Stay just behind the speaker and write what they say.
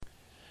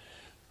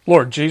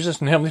Lord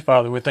Jesus and Heavenly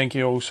Father, we thank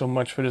you so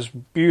much for this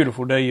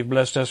beautiful day you've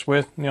blessed us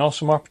with and the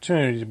awesome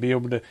opportunity to be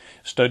able to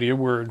study your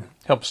word.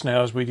 Help us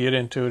now as we get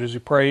into it as we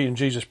pray in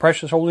Jesus'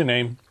 precious holy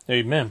name.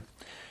 Amen.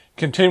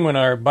 Continuing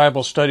our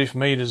Bible study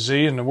from A to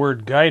Z and the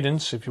word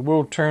guidance, if you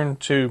will turn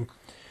to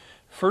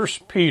 1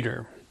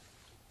 Peter.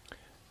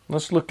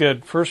 Let's look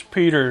at 1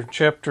 Peter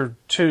chapter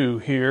 2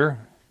 here,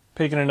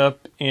 picking it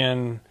up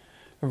in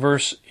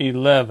verse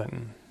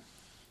 11.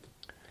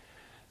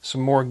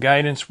 Some more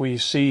guidance we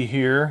see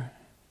here,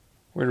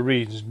 where it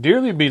reads,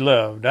 "Dearly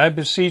beloved, I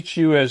beseech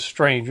you as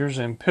strangers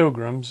and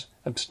pilgrims,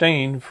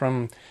 abstain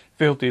from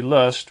filthy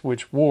lust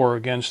which war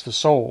against the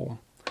soul,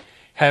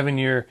 having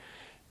your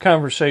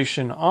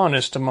conversation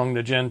honest among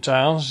the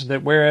Gentiles,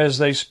 that whereas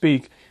they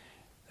speak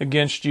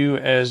against you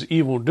as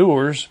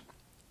evildoers,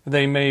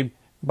 they may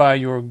by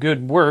your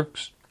good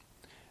works,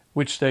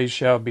 which they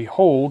shall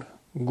behold,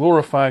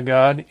 glorify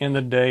God in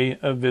the day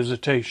of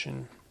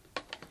visitation."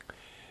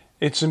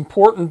 It's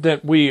important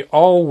that we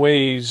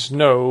always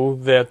know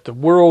that the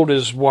world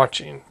is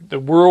watching. The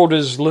world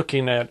is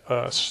looking at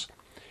us.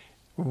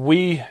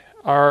 We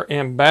are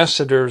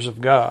ambassadors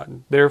of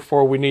God.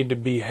 Therefore, we need to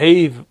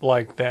behave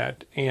like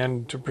that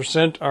and to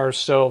present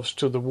ourselves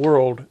to the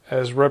world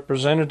as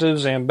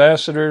representatives,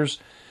 ambassadors,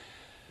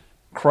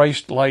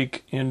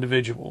 Christ-like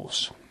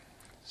individuals.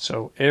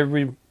 So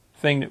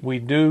everything that we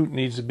do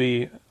needs to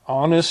be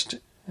honest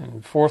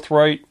and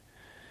forthright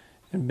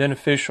and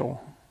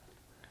beneficial.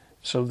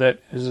 So that,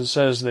 as it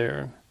says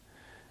there,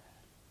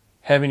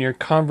 having your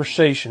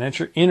conversation, that's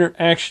your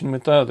interaction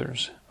with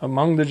others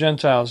among the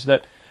Gentiles,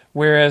 that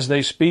whereas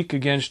they speak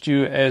against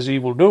you as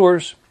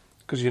evildoers,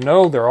 because you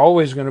know they're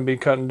always going to be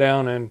cutting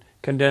down and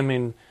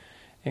condemning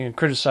and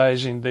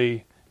criticizing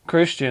the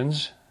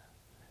Christians,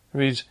 it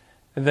reads,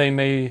 they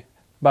may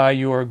by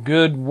your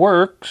good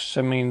works,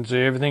 that means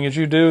everything that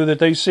you do that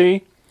they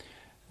see,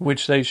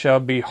 which they shall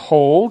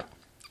behold,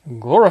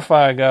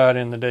 glorify God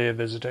in the day of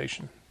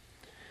visitation.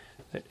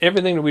 That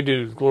everything that we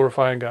do is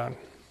glorify God.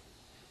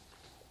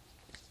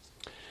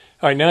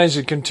 All right, now as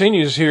it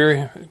continues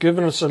here,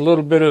 giving us a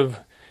little bit of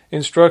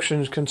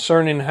instructions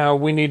concerning how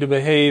we need to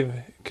behave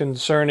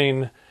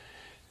concerning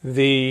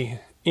the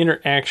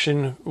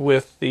interaction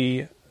with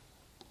the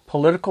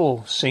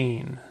political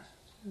scene,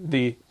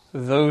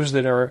 those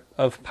that are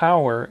of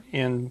power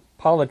in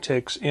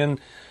politics, in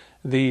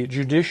the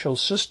judicial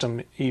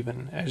system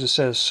even, as it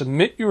says,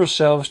 submit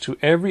yourselves to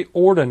every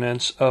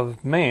ordinance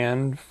of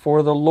man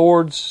for the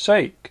Lord's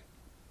sake,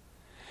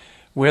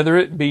 whether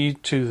it be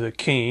to the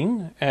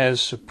king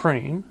as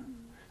supreme,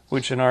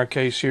 which in our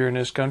case here in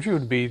this country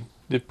would be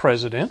the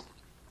president,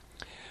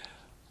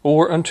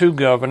 or unto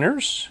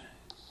governors,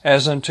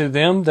 as unto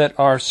them that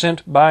are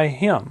sent by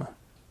him,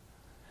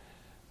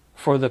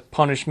 for the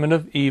punishment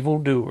of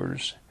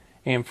evildoers,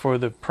 and for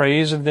the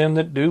praise of them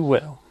that do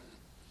well.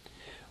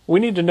 We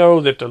need to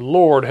know that the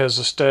Lord has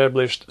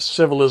established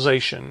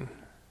civilization.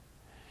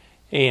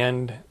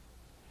 And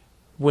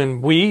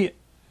when we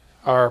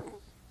are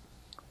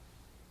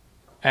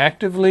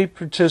actively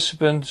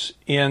participants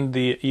in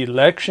the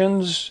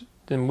elections,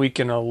 then we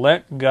can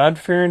elect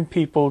God-fearing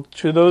people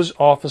to those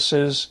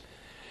offices,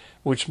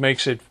 which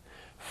makes it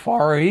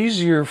far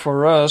easier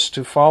for us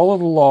to follow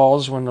the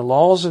laws when the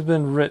laws have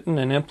been written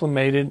and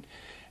implemented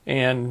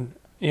and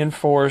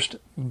enforced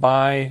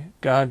by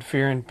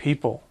God-fearing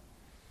people.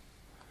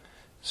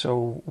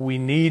 So we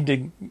need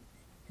to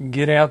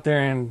get out there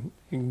and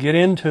get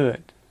into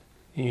it.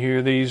 You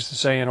hear these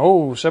saying,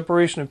 oh,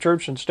 separation of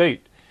church and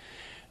state.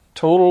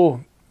 Total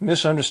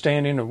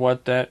misunderstanding of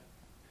what that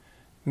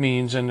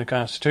means in the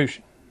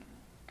Constitution.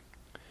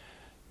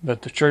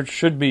 But the church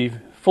should be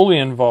fully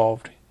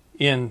involved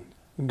in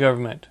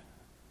government.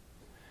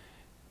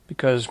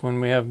 Because when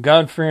we have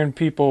God-fearing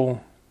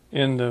people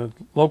in the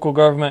local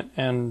government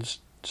and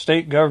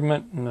state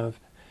government and the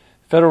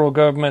federal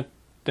government,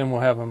 then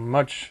we'll have a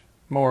much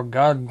more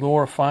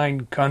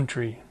God-glorifying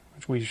country,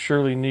 which we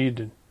surely need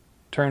to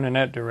turn in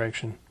that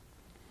direction.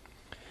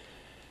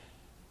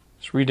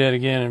 Let's read that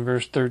again in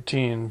verse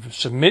 13.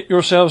 Submit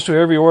yourselves to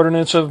every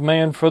ordinance of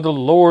man for the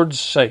Lord's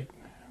sake,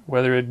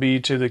 whether it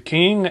be to the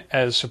king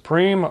as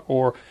supreme,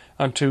 or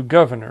unto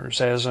governors,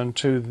 as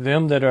unto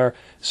them that are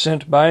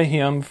sent by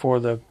him, for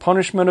the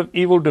punishment of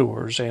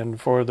evildoers,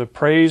 and for the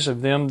praise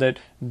of them that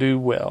do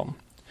well.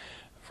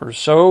 For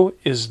so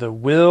is the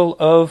will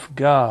of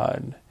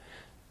God,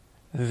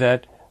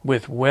 that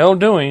with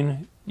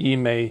well-doing ye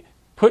may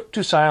put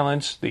to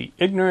silence the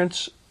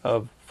ignorance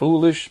of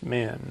foolish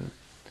men.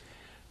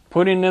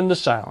 Putting them to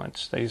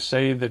silence. They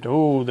say that,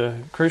 the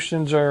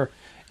Christians are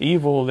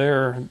evil,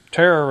 they're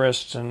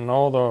terrorists, and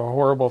all the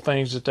horrible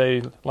things that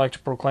they like to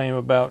proclaim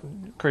about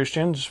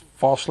Christians,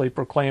 falsely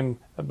proclaim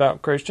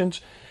about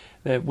Christians,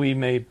 that we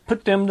may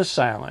put them to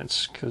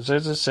silence. Because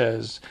as it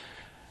says,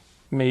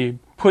 may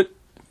put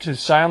to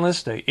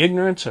silence the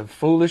ignorance of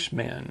foolish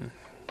men.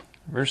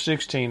 Verse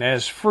 16,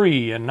 as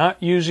free, and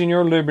not using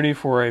your liberty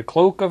for a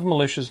cloak of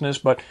maliciousness,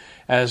 but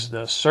as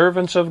the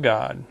servants of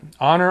God.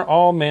 Honor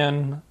all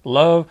men,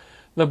 love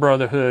the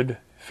brotherhood,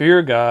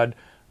 fear God,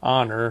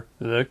 honor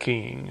the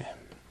king.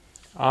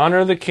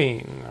 Honor the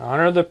king,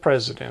 honor the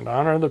president,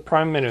 honor the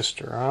prime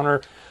minister,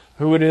 honor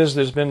who it is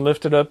that's been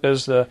lifted up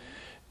as the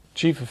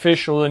chief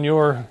official in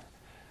your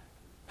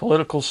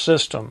political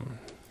system.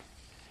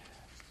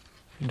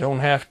 You don't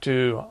have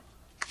to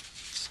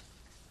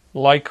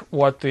like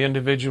what the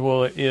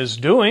individual is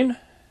doing.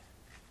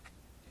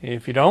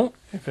 If you don't,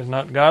 if it's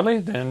not godly,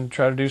 then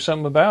try to do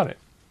something about it.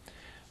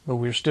 But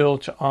we're still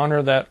to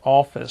honor that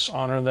office,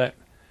 honor that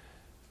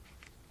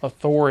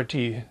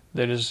authority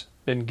that has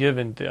been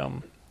given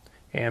them,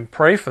 and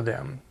pray for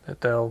them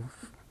that they'll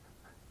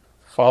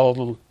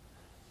follow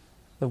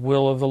the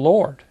will of the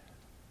Lord.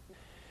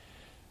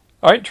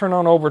 All right, turn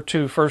on over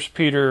to 1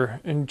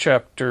 Peter in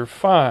chapter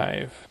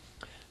 5.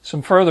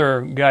 Some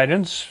further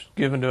guidance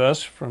given to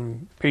us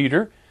from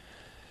Peter,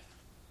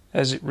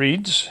 as it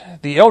reads,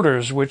 "The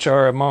elders which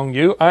are among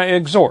you I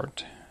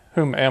exhort,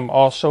 whom am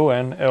also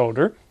an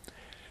elder,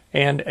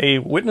 and a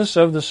witness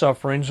of the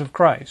sufferings of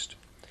Christ,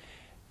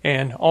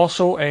 and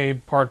also a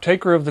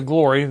partaker of the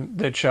glory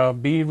that shall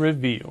be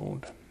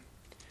revealed."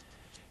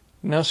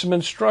 Now some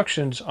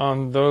instructions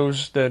on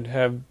those that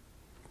have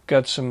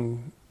got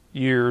some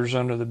years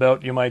under the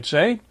belt, you might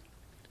say.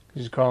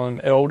 He's calling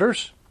them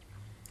elders.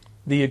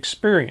 The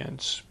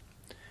experience,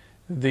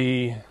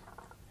 the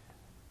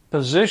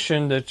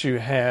position that you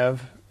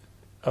have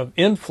of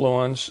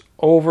influence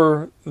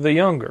over the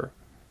younger.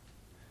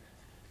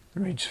 It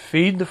reads,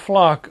 "Feed the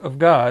flock of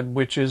God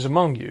which is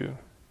among you,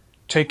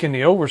 taking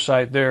the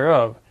oversight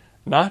thereof,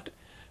 not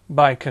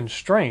by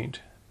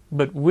constraint,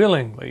 but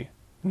willingly,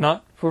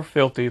 not for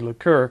filthy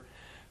lucre,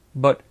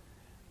 but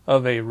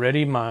of a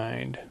ready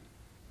mind."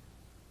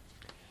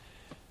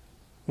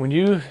 When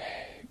you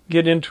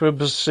get into a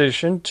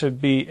position to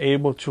be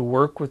able to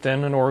work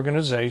within an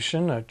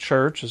organization, a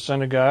church, a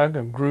synagogue,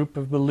 a group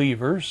of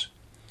believers,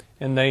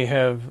 and they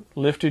have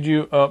lifted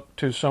you up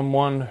to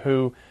someone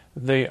who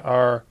they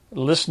are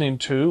listening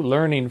to,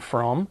 learning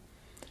from,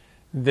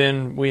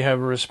 then we have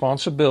a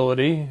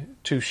responsibility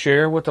to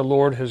share what the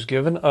Lord has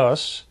given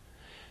us,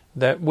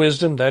 that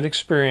wisdom, that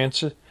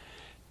experience,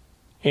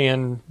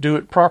 and do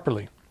it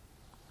properly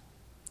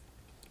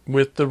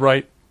with the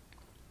right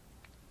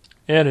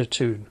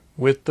attitude,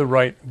 with the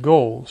right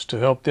goals to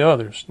help the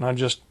others, not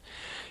just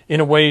in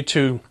a way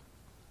to,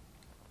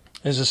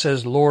 as it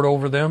says, lord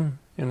over them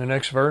in the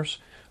next verse,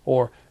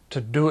 or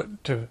to do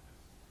it to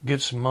get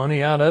some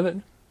money out of it,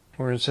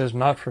 where it says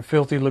not for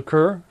filthy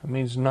lucre. It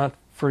means not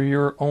for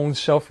your own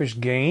selfish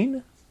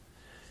gain.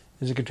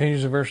 As it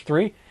continues in verse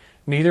 3,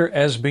 neither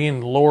as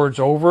being lords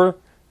over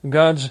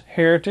God's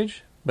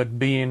heritage, but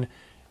being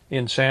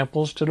in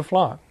samples to the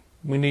flock.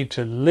 We need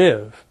to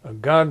live a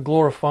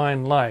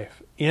God-glorifying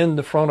life in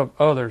the front of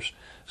others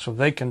so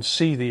they can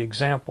see the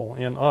example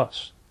in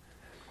us.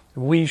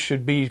 We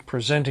should be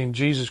presenting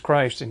Jesus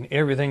Christ in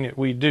everything that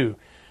we do.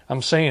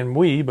 I'm saying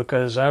we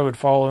because I would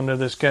fall into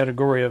this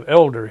category of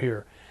elder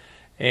here,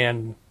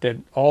 and that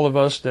all of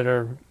us that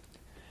are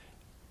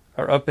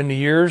up in the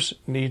years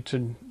need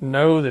to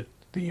know that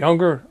the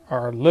younger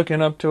are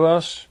looking up to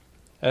us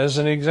as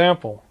an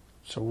example.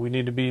 So we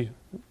need to be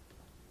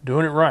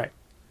doing it right.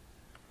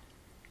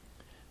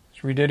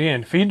 Let's read it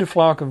in. "Feed the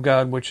flock of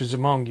God which is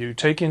among you,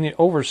 taking the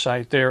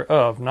oversight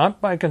thereof,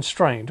 not by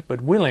constraint,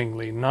 but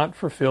willingly, not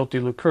for filthy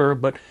lucre,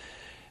 but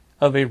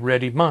of a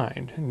ready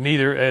mind,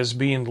 neither as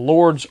being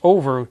lords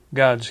over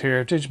God's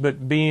heritage,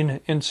 but being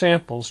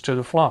ensamples to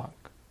the flock.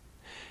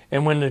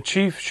 And when the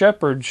chief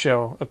shepherd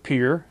shall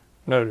appear,"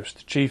 notice,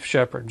 the chief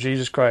shepherd,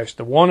 Jesus Christ,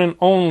 the one and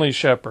only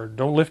shepherd.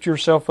 Don't lift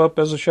yourself up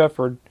as a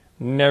shepherd.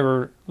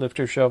 Never lift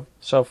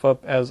yourself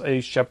up as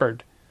a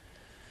shepherd.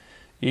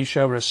 "Ye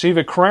shall receive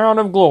a crown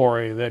of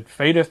glory that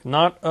fadeth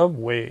not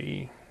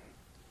away."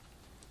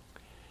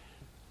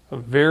 A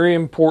very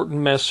important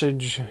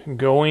message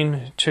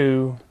going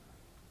to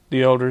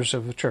the elders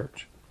of the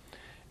church.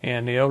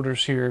 And the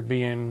elders here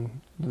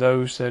being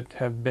those that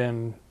have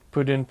been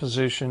put in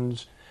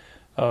positions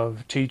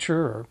of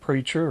teacher or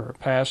preacher or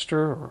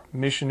pastor or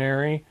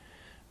missionary,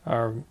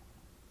 are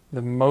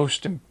the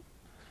most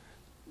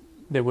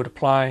that would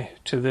apply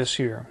to this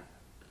here.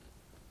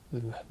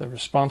 The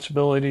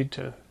responsibility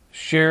to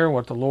share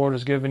what the Lord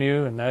has given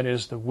you, and that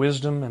is the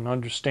wisdom and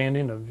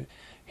understanding of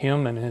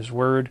Him and His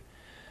Word.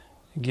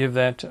 Give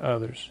that to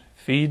others.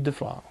 Feed the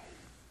flock.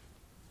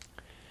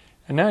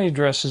 And now he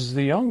addresses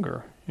the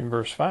younger in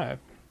verse 5.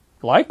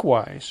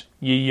 "Likewise,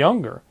 ye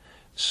younger,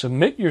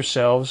 submit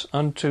yourselves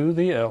unto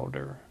the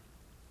elder."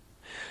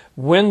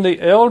 When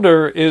the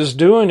elder is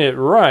doing it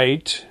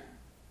right,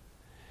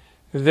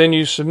 then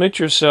you submit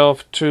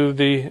yourself to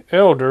the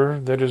elder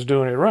that is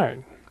doing it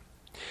right.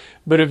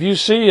 But if you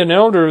see an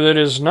elder that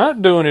is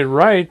not doing it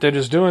right, that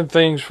is doing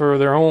things for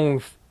their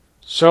own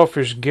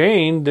selfish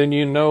gain, then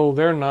you know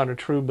they're not a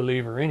true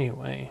believer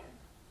anyway.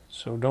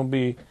 So don't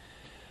be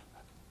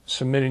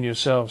submitting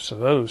yourselves to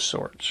those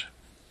sorts.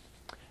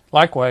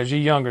 "Likewise, ye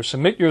younger,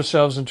 submit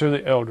yourselves unto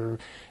the elder.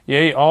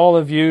 Yea, all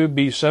of you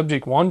be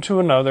subject one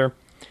to another,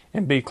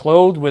 and be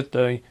clothed with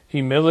the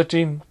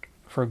humility,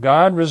 for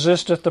God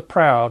resisteth the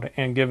proud,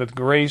 and giveth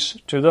grace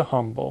to the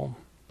humble."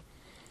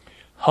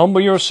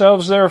 Humble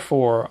yourselves,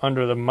 therefore,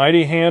 under the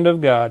mighty hand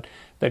of God,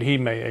 that he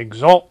may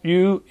exalt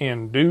you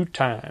in due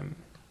time.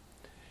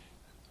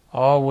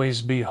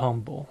 Always be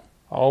humble.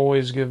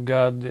 Always give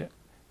God the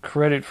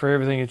credit for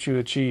everything that you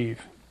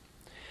achieve.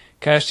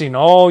 Casting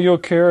all your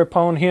care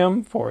upon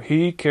him, for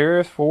he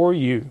careth for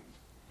you.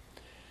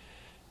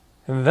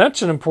 And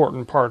that's an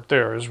important part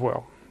there as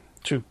well.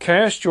 To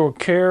cast your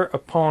care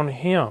upon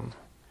him.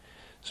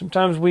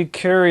 Sometimes we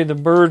carry the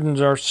burdens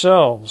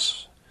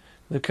ourselves,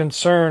 the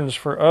concerns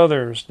for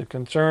others, the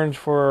concerns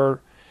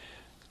for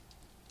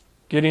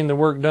getting the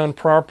work done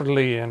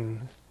properly,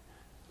 and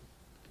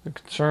the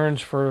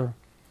concerns for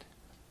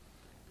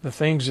the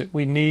things that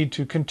we need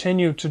to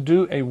continue to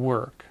do a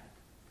work.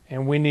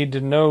 And we need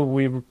to know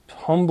we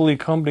humbly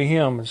come to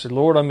him and say,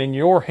 Lord, I'm in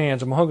your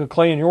hands. I'm a hunk of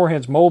clay in your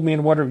hands. Mold me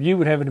in whatever you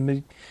would have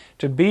me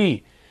to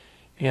be.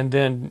 And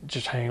then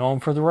just hang on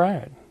for the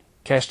ride.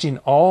 Casting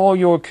all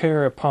your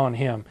care upon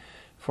him,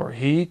 for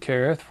he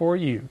careth for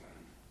you.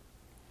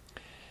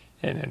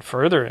 And in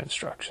further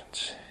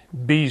instructions,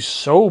 be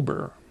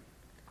sober,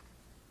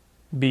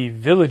 be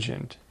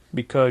vigilant,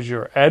 because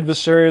your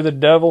adversary the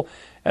devil,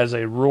 as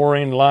a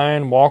roaring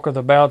lion, walketh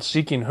about,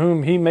 seeking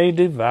whom he may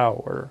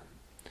devour.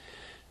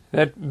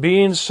 That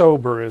being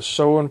sober is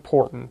so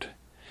important.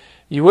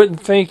 You wouldn't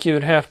think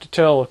you'd have to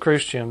tell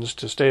Christians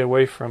to stay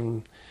away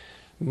from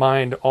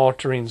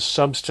mind-altering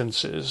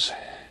substances,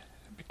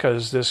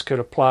 because this could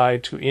apply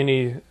to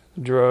any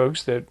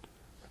drugs that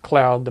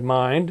cloud the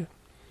mind,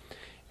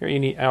 or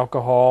any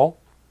alcohol,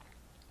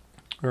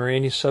 or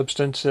any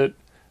substance that,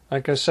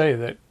 like I say,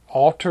 that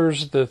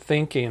alters the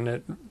thinking,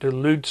 that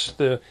dilutes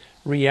the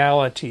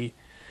reality.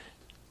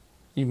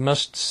 You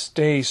must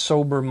stay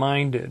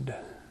sober-minded.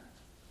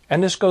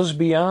 And this goes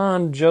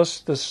beyond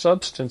just the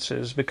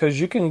substances, because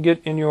you can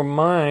get in your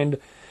mind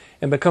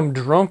and become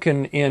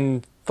drunken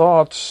in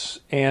thoughts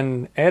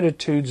and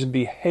attitudes and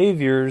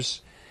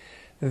behaviors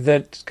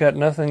that's got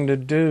nothing to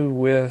do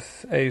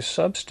with a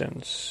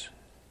substance.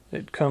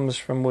 It comes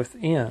from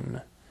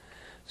within.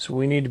 So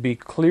we need to be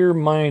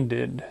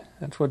clear-minded.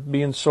 That's what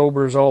being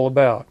sober is all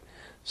about.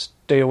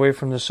 Stay away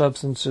from the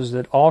substances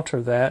that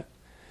alter that,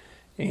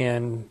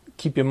 and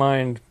keep your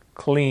mind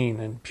clean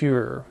and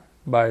pure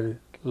by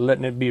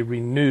letting it be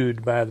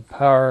renewed by the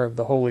power of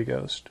the Holy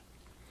Ghost.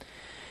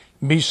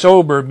 Be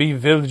sober, be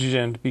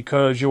vigilant,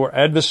 because your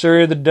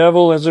adversary the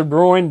devil, as a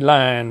roaring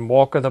lion,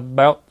 walketh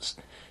about,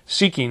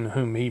 seeking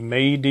whom he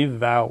may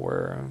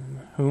devour.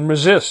 Whom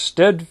resist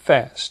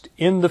steadfast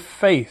in the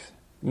faith,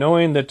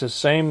 knowing that the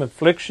same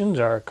afflictions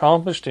are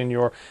accomplished in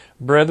your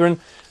brethren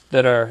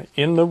that are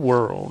in the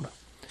world.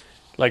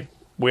 Like,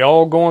 we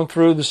all going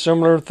through the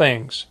similar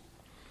things.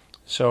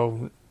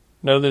 So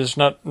know that it's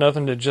not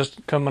nothing that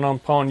just coming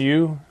upon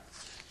you,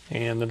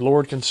 and the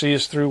Lord can see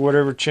us through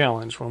whatever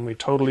challenge when we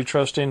totally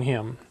trust in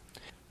him.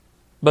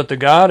 But the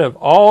God of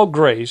all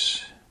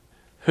grace,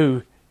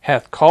 who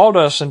hath called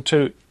us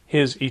unto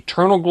his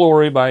eternal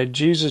glory by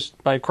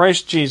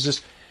Christ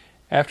Jesus,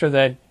 after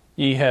that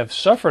ye have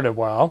suffered a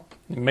while,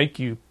 make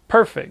you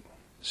perfect,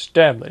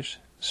 establish,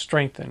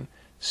 strengthen,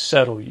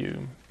 settle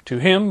you. To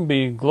him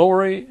be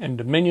glory and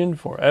dominion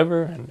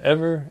forever and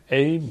ever.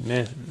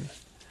 Amen.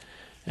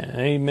 And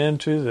amen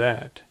to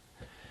that.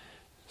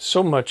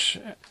 So much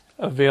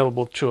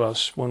available to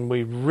us when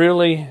we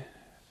really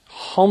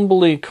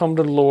humbly come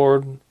to the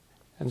Lord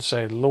and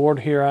say, Lord,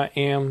 here I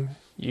am.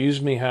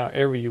 Use me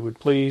however you would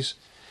please.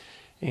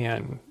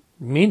 And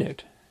mean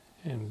it.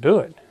 And do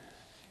it.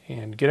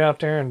 And get out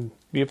there and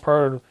be a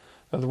part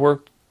of the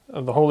work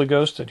of the Holy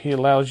Ghost that he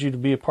allows you to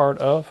be a part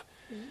of.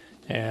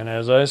 And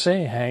as I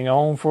say, hang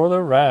on for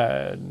the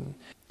ride.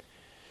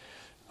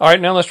 All right,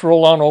 now let's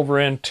roll on over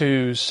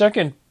into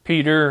 2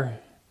 Peter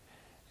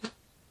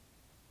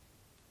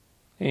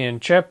in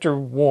chapter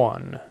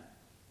 1.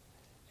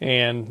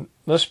 And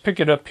let's pick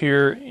it up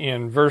here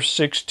in verse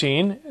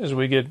 16 as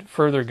we get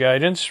further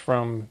guidance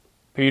from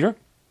Peter.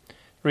 It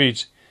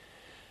reads,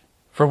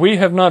 For we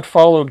have not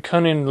followed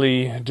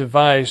cunningly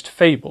devised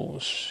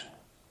fables,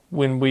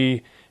 when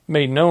we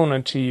made known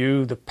unto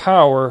you the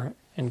power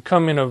and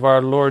coming of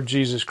our Lord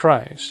Jesus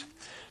Christ,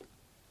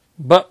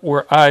 but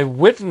were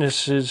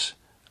eyewitnesses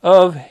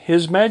of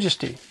his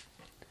majesty.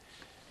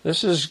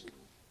 This is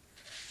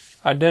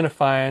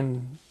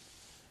identifying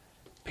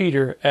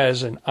Peter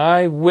as an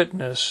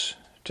eyewitness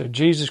to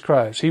Jesus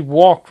Christ. He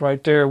walked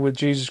right there with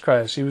Jesus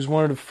Christ. He was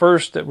one of the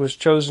first that was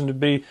chosen to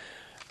be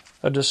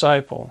a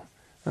disciple,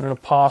 an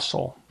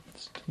apostle,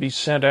 to be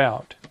sent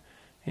out.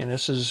 And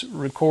this is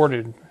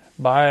recorded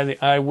by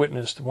the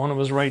eyewitness, the one that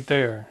was right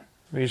there.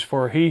 It reads,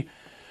 For he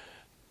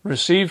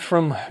received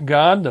from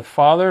God the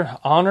Father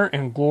honor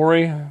and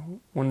glory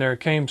when there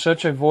came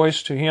such a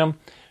voice to him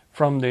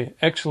from the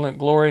excellent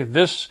glory,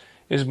 This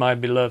is my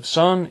beloved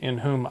Son, in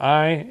whom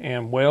I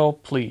am well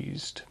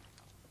pleased.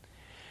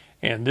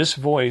 And this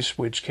voice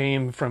which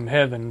came from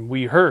heaven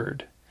we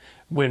heard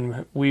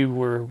when we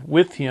were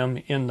with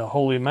him in the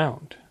Holy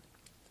Mount.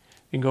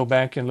 You can go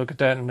back and look at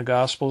that in the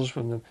Gospels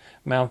from the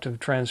Mount of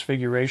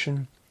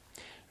Transfiguration.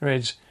 It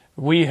reads,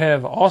 We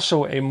have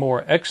also a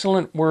more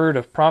excellent word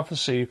of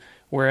prophecy,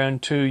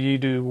 whereunto ye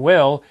do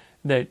well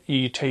that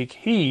ye take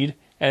heed,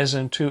 as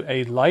unto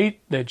a light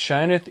that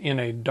shineth in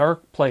a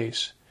dark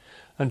place,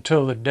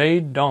 until the day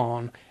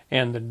dawn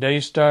and the day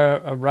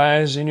star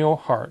arise in your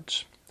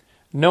hearts,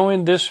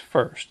 knowing this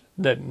first,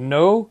 that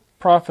no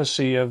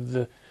prophecy of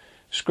the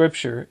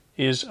Scripture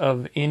is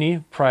of any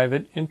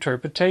private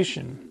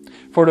interpretation.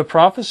 For the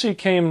prophecy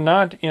came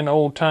not in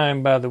old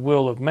time by the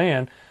will of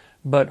man,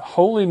 but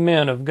holy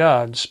men of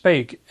God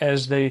spake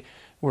as they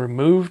were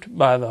moved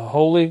by the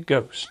Holy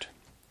Ghost.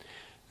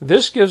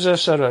 This gives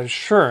us an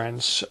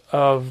assurance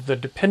of the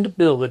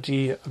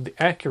dependability, of the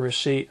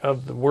accuracy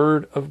of the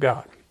Word of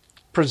God,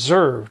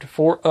 preserved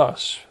for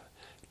us,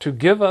 to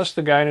give us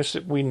the guidance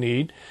that we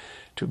need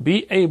to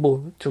be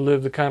able to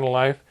live the kind of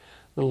life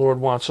the Lord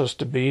wants us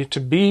to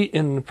be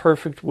in the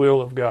perfect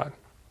will of God.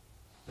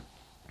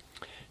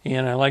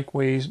 And I like the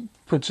way he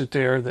puts it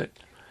there, that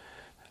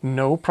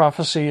no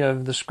prophecy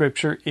of the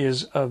Scripture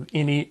is of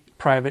any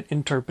private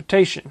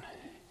interpretation.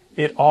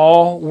 It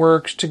all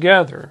works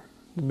together.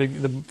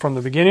 From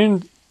the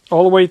beginning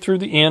all the way through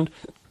the end,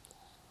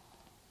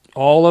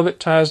 all of it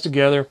ties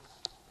together,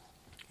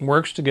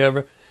 works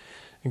together,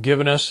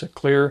 giving us a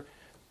clear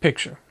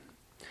picture.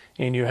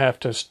 And you have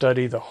to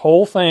study the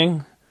whole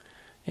thing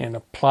and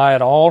apply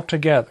it all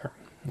together.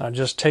 Not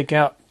just take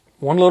out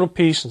one little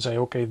piece and say,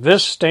 okay,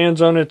 this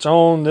stands on its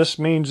own, this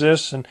means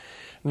this, and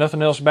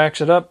nothing else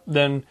backs it up,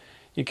 then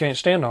you can't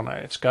stand on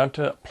that. It's got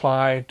to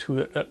apply to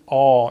it at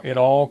all. It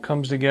all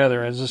comes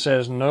together. As it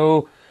says,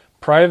 no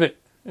private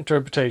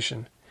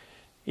interpretation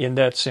in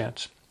that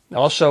sense.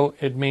 Also,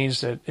 it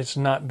means that it's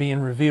not being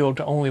revealed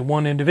to only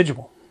one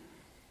individual.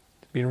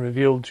 It's being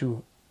revealed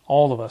to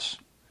all of us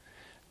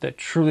that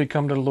truly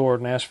come to the Lord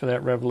and ask for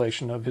that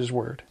revelation of His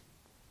Word.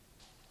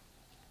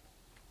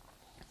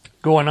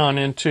 Going on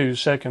into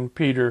 2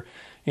 Peter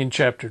in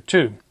chapter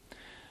 2.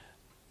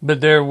 But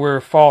there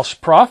were false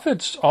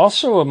prophets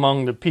also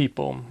among the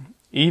people,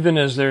 even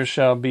as there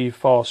shall be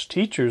false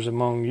teachers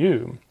among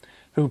you,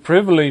 who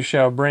privily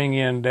shall bring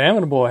in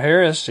damnable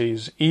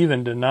heresies,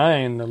 even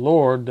denying the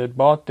Lord that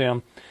bought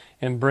them,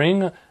 and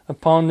bring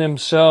upon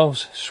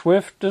themselves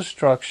swift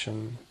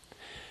destruction.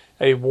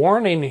 A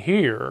warning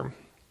here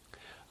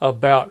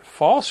about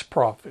false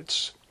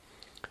prophets.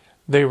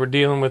 They were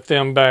dealing with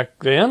them back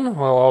then,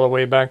 well, all the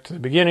way back to the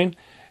beginning,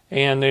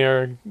 and they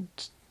are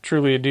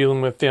truly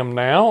dealing with them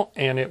now,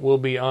 and it will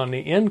be on the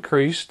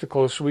increase the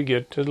closer we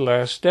get to the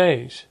last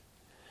days.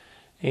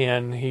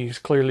 And he's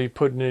clearly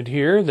putting it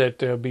here that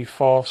there'll be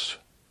false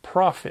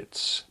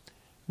prophets.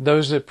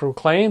 Those that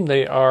proclaim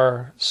they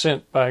are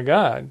sent by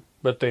God,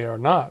 but they are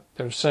not.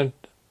 They're sent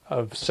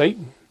of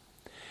Satan.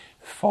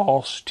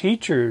 False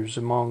teachers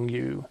among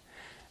you.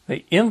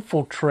 They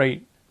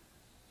infiltrate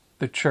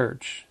the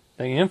church.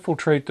 They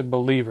infiltrate the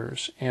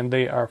believers, and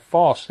they are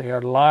false. They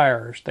are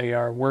liars. They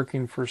are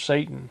working for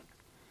Satan,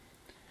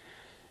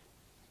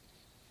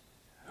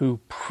 who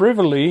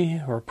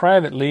privily or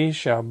privately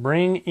shall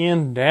bring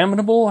in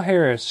damnable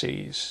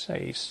heresies.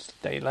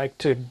 They like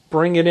to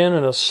bring it in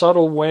a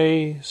subtle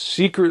way,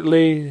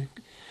 secretly,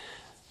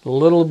 a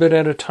little bit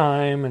at a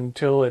time,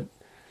 until it,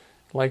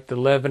 like the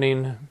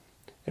leavening,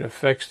 it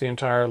affects the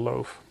entire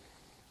loaf.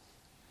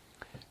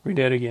 Read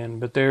that again.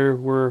 But there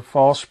were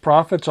false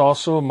prophets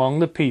also among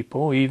the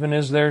people, even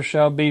as there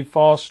shall be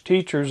false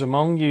teachers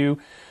among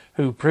you,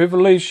 who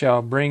privily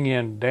shall bring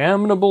in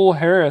damnable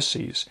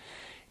heresies,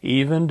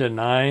 even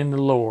denying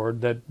the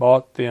Lord that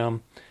bought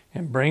them,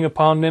 and bring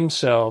upon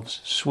themselves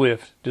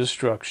swift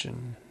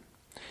destruction.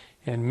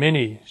 And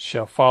many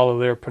shall follow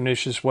their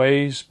pernicious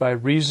ways, by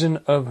reason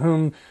of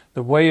whom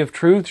the way of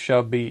truth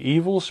shall be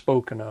evil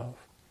spoken of.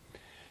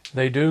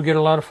 They do get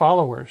a lot of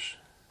followers.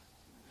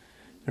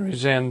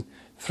 And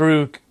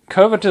through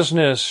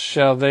covetousness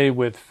shall they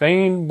with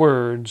vain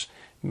words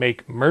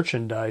make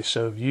merchandise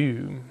of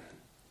you.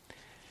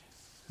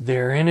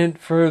 They're in it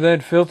for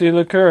that filthy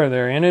lucre.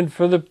 They're in it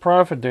for the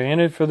profit. They're in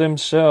it for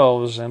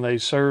themselves, and they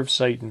serve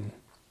Satan,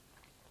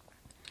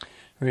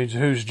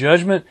 whose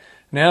judgment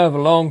now of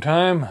a long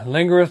time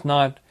lingereth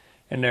not,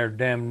 and their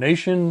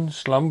damnation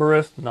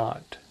slumbereth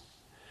not.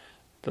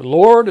 The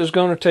Lord is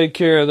going to take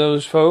care of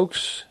those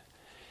folks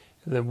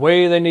the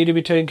way they need to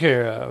be taken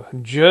care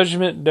of.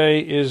 Judgment day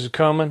is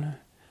coming.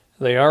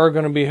 They are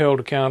going to be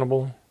held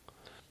accountable.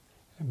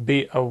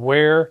 Be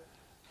aware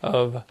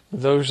of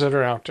those that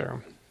are out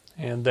there.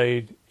 And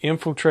they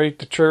infiltrate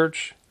the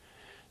church.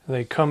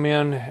 They come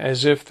in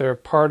as if they're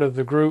part of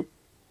the group,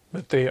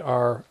 but they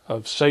are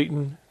of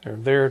Satan. They're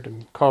there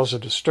to cause a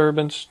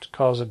disturbance, to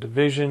cause a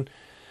division,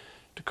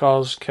 to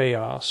cause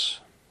chaos.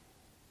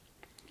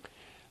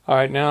 All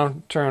right, now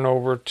turn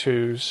over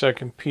to 2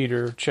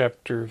 Peter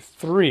chapter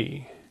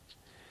 3.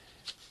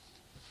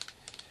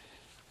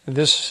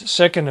 This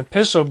second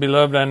epistle,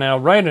 beloved, I now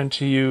write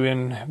unto you,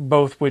 in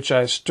both which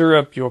I stir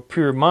up your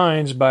pure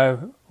minds by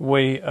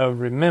way of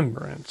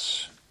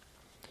remembrance.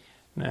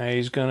 Now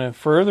he's going to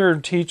further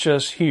teach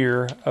us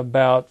here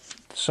about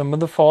some of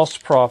the false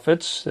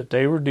prophets that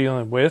they were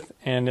dealing with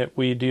and that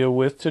we deal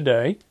with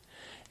today,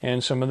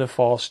 and some of the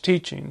false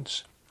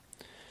teachings.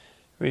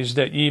 is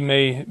that ye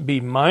may be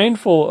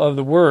mindful of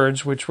the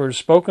words which were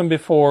spoken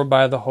before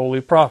by the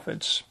holy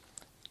prophets.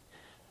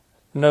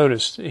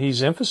 Notice,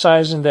 he's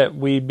emphasizing that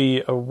we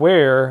be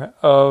aware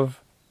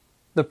of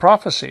the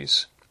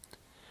prophecies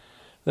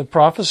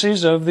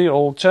of the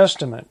Old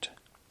Testament.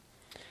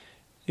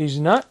 He's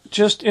not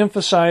just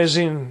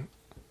emphasizing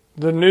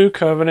the New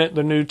Covenant,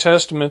 the New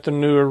Testament, the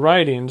newer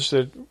writings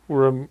that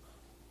were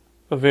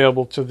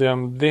available to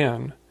them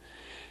then.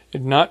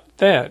 Not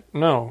that,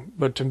 no,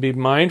 but to be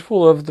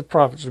mindful of the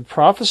prophets. The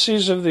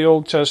prophecies of the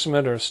Old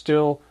Testament are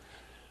still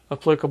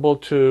applicable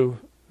to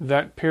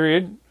that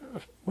period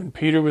when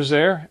Peter was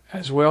there,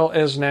 as well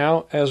as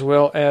now, as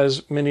well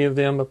as many of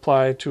them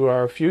apply to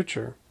our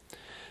future.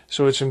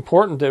 So it's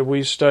important that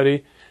we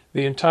study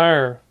the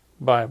entire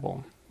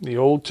Bible, the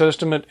Old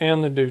Testament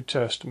and the New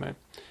Testament.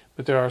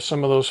 But there are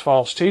some of those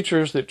false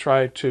teachers that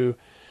try to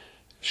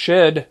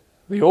shed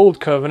the Old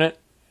Covenant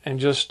and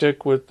just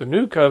stick with the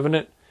New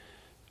Covenant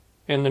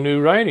and the new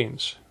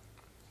writings.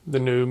 The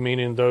new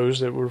meaning those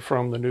that were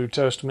from the New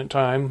Testament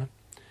time.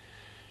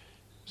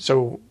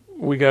 So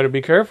we got to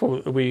be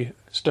careful that we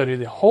study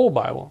the whole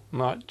Bible,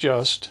 not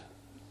just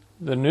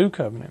the New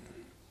Covenant.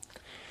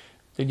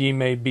 That ye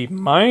may be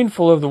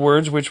mindful of the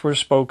words which were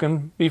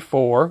spoken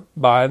before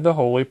by the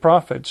holy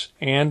prophets,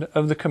 and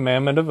of the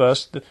commandment of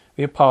us,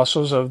 the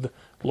apostles of the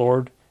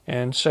Lord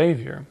and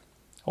Savior.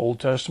 Old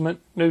Testament,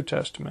 New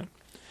Testament.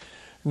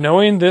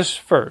 Knowing this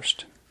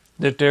first,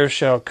 that there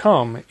shall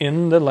come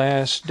in the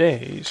last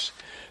days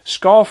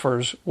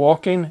scoffers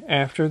walking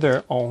after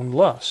their own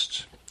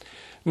lusts.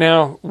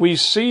 Now, we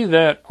see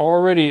that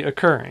already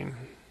occurring.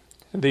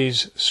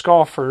 These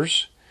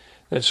scoffers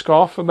that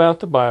scoff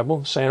about the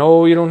Bible, saying,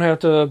 oh, you don't have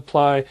to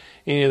apply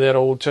any of that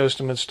Old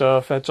Testament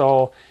stuff. That's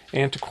all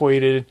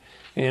antiquated,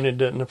 and it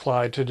doesn't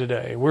apply to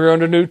today. We're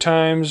under new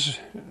times.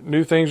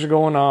 New things are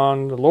going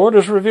on. The Lord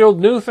has revealed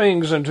new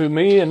things unto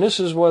me, and this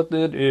is what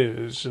it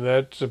is.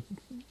 That's a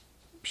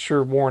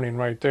sure warning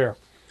right there.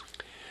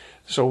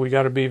 So we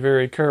got to be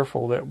very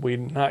careful that we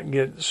not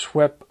get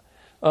swept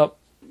up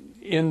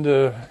in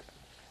the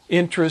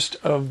interest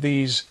of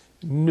these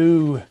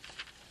new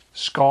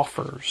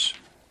scoffers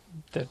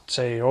that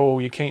say, oh,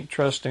 you can't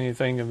trust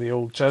anything of the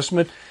Old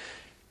Testament.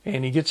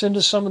 And he gets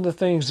into some of the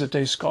things that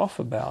they scoff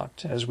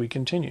about as we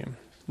continue.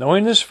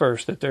 Knowing this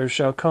first, that there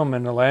shall come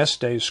in the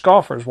last days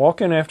scoffers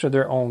walking after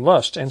their own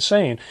lust, and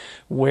saying,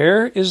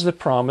 where is the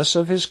promise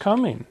of his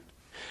coming?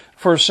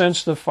 For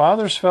since the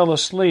fathers fell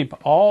asleep,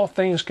 all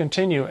things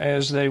continue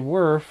as they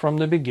were from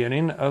the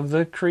beginning of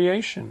the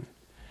creation.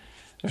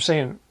 They're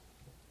saying,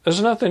 there's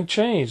nothing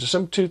changed. It's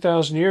some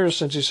 2,000 years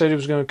since he said he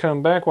was going to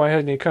come back. Why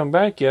hadn't he come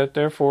back yet?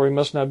 Therefore, he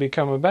must not be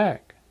coming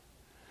back.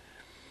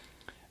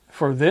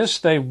 For this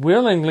they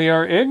willingly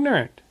are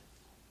ignorant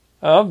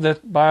of,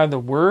 that by the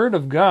word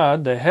of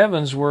God the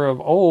heavens were of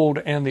old,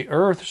 and the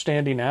earth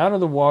standing out of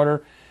the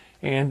water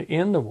and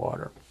in the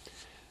water.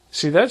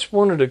 See, that's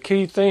one of the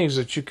key things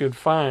that you could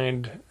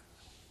find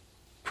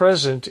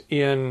present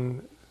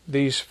in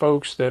these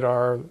folks that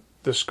are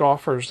the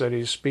scoffers that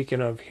he's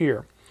speaking of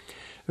here.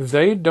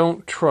 They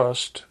don't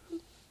trust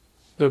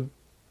the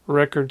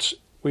records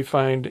we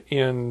find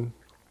in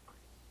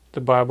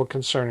the Bible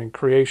concerning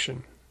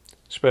creation,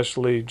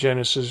 especially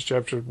Genesis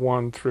chapters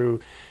 1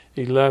 through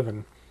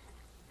 11.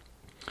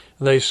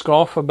 They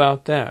scoff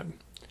about that.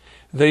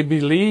 They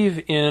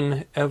believe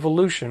in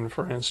evolution,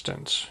 for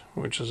instance,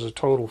 which is a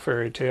total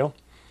fairy tale,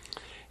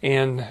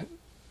 and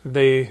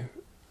they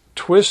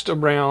twist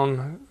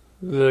around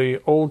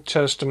the Old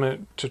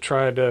Testament to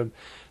try to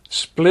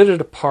split it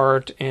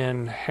apart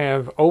and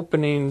have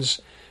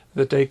openings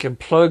that they can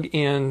plug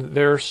in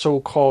their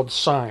so-called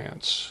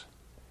science,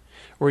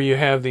 where you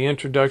have the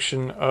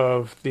introduction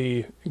of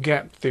the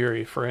gap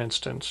theory, for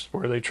instance,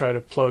 where they try to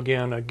plug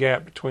in a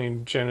gap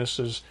between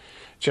Genesis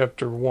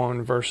chapter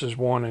 1, verses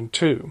 1 and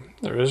 2.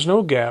 There is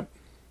no gap.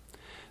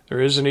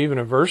 There isn't even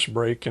a verse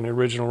break in the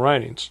original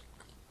writings.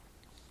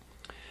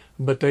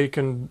 But they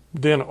can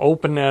then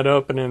open that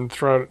up and then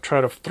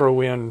try to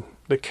throw in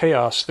the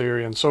chaos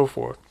theory and so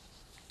forth.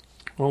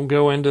 Won't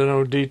go into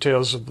no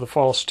details of the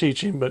false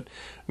teaching, but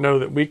know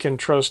that we can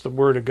trust the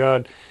Word of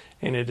God,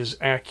 and it is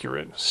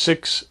accurate.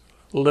 6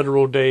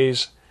 literal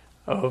days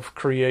of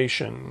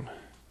creation,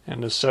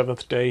 and the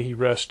 7th day he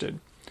rested.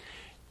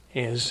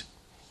 As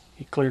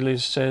he clearly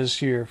says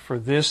here, for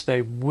this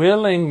they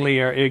willingly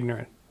are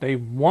ignorant. They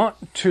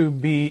want to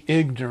be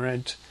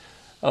ignorant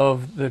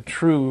of the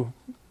true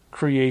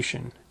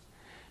creation.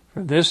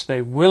 For this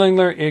they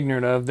willingly are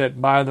ignorant of,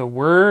 that by the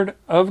word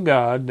of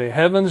God the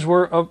heavens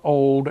were of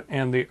old,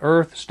 and the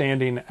earth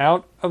standing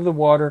out of the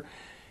water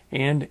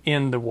and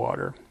in the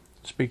water.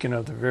 Speaking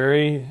of the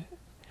very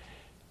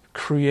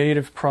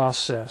creative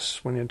process,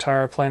 when the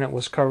entire planet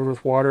was covered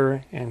with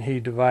water and he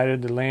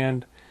divided the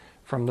land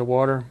from the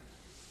water.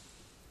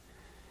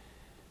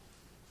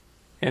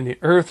 And the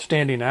earth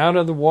standing out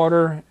of the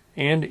water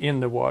and in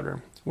the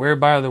water,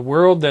 whereby the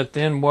world that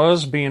then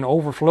was, being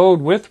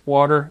overflowed with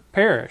water,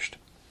 perished.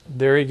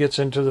 There he gets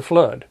into the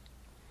flood.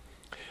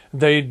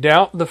 They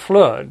doubt the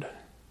flood.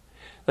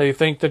 They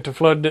think that the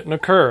flood didn't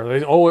occur.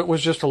 It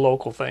was just a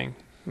local thing.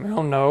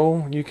 Well,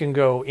 no, you can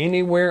go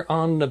anywhere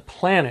on the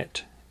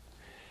planet,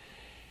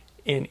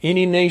 in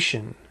any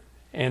nation,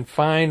 and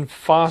find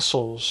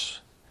fossils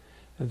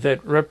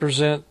that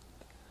represent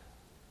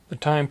the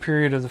time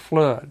period of the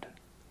flood.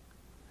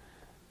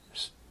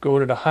 Just go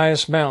to the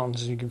highest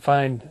mountains, you can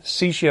find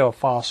seashell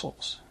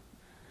fossils.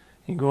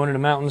 You can go into the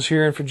mountains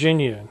here in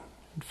Virginia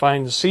and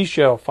find the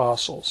seashell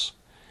fossils.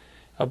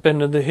 Up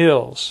into the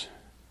hills.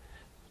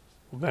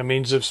 That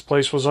means this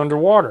place was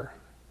underwater.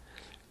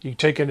 You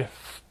take an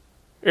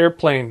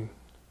airplane,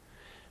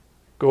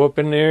 go up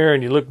in the air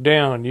and you look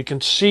down, you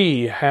can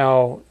see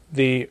how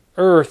the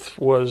earth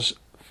was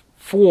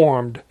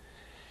formed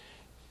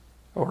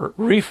or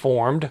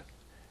reformed,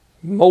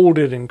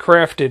 molded and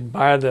crafted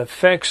by the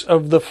effects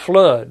of the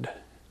flood,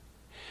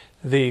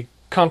 the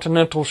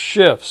continental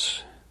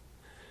shifts,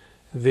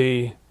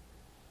 the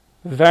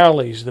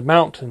valleys, the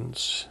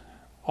mountains,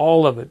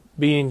 all of it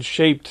being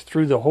shaped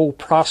through the whole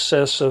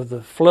process of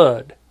the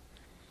flood.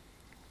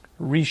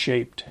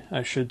 Reshaped,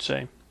 I should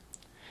say.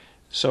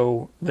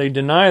 So they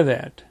deny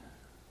that.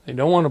 They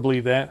don't want to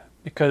believe that,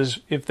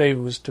 because if they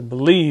was to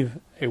believe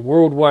a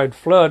worldwide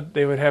flood,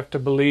 they would have to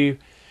believe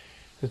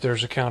that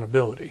there's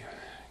accountability,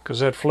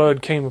 because that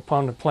flood came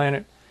upon the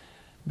planet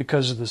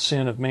because of the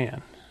sin of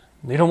man.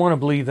 They don't want to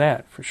believe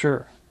that for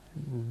sure.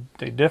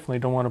 They definitely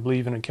don't want to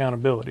believe in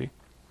accountability.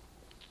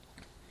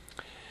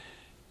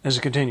 As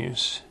it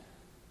continues,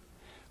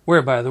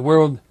 whereby the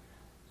world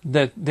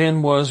that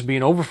then was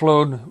being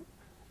overflowed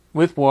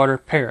with water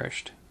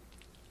perished,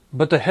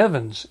 but the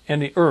heavens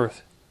and the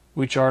earth,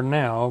 which are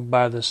now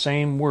by the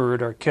same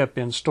word, are kept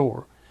in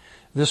store.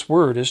 This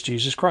word is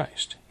Jesus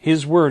Christ.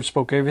 His word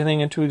spoke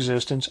everything into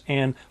existence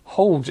and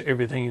holds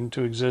everything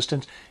into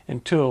existence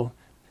until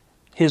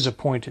his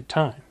appointed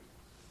time.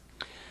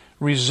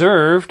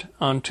 Reserved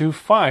unto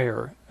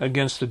fire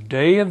against the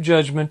day of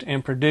judgment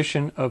and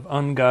perdition of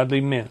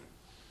ungodly men.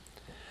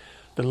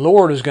 The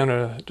Lord is going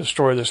to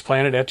destroy this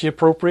planet at the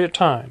appropriate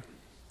time.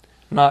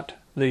 Not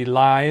the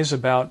lies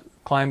about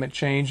climate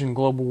change and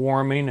global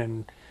warming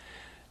and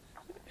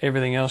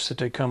everything else that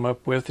they come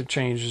up with that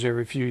changes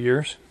every few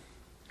years.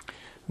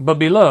 But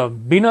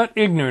beloved, be not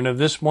ignorant of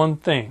this one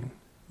thing,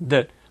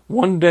 that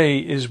one day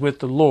is with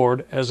the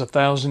Lord as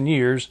 1,000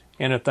 years,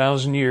 and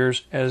 1,000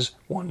 years as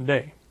one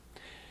day.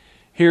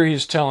 Here he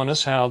is telling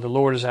us how the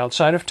Lord is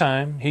outside of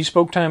time. He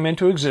spoke time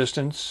into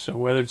existence, so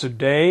whether it's a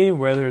day,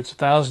 whether it's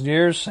 1,000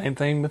 years, same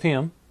thing with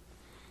him.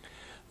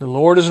 The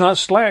Lord is not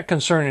slack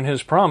concerning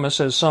his promise,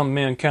 as some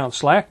men count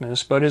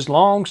slackness, but is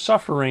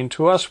long-suffering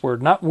to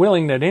usward, not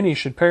willing that any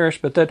should perish,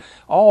 but that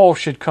all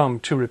should come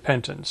to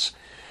repentance.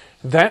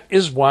 That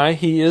is why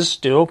he is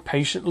still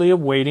patiently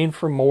awaiting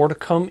for more to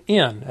come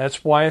in.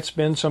 That's why it's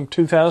been some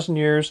 2,000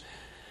 years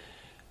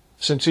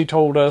since he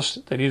told us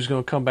that he was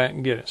going to come back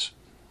and get us.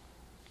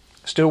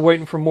 Still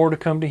waiting for more to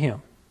come to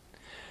him.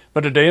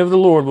 But the day of the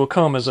Lord will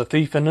come as a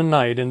thief in the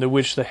night, in the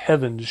which the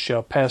heavens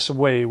shall pass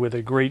away with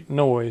a great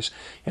noise,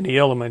 and the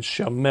elements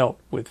shall melt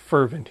with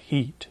fervent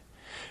heat.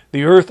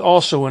 The earth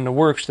also and the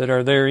works that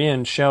are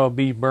therein shall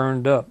be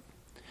burned up.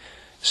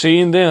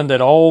 Seeing then that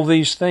all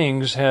these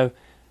things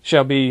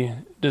shall be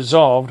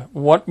dissolved,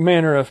 what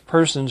manner of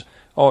persons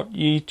ought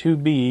ye to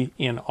be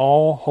in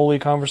all holy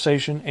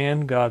conversation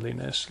and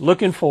godliness,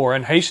 looking for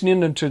and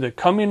hastening unto the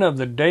coming of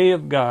the day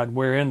of God,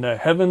 wherein the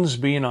heavens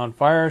being on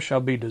fire shall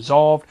be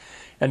dissolved,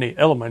 and the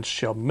elements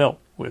shall melt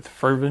with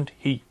fervent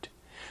heat.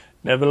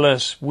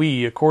 Nevertheless,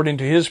 we, according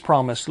to his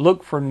promise,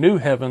 look for new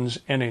heavens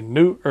and a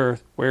new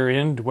earth,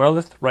 wherein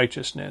dwelleth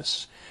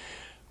righteousness.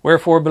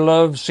 Wherefore,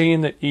 beloved,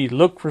 seeing that ye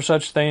look for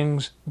such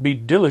things, be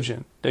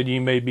diligent that ye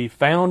may be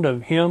found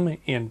of him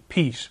in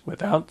peace,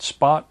 without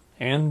spot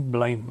and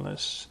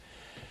blameless.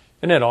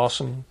 Isn't that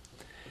awesome?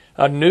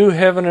 A new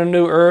heaven and a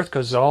new earth,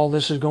 because all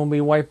this is going to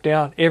be wiped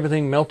out,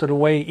 everything melted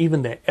away,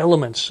 even the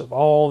elements of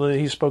all that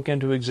he spoke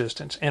into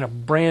existence, and a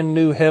brand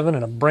new heaven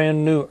and a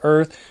brand new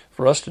earth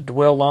for us to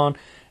dwell on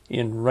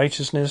in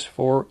righteousness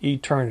for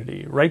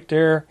eternity. Right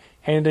there,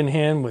 hand in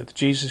hand with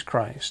Jesus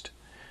Christ,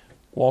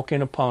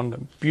 walking upon the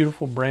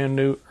beautiful brand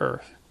new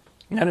earth.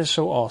 And that is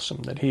so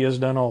awesome that he has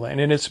done all that.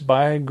 And it's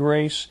by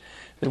grace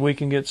that we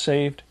can get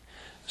saved.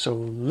 So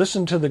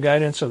listen to the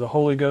guidance of the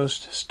Holy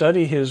Ghost,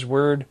 study his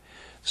word,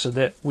 so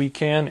that we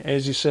can,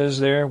 as he says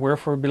there,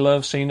 wherefore,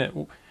 beloved, seeing that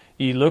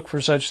ye look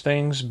for such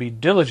things, be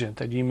diligent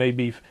that ye may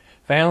be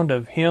found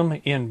of him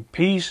in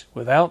peace,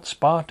 without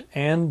spot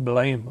and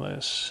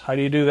blameless. How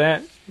do you do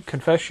that?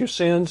 Confess your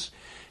sins.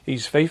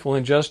 He's faithful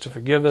and just to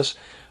forgive us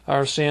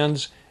our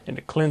sins and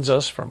to cleanse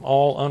us from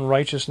all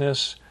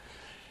unrighteousness.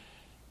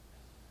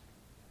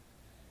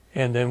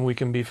 And then we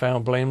can be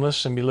found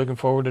blameless and be looking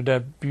forward to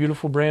that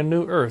beautiful brand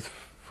new earth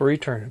for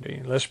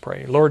eternity. Let's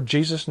pray. Lord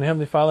Jesus and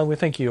Heavenly Father, we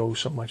thank you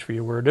so much for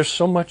your word. There's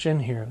so much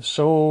in here,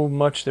 so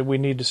much that we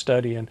need to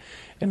study and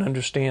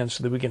understand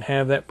so that we can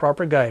have that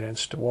proper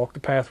guidance to walk the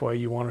pathway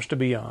you want us to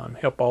be on.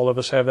 Help all of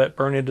us have that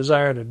burning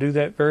desire to do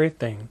that very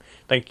thing.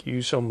 Thank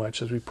you so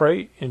much as we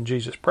pray in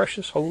Jesus'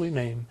 precious holy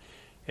name.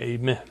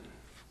 Amen.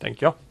 Thank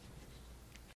y'all.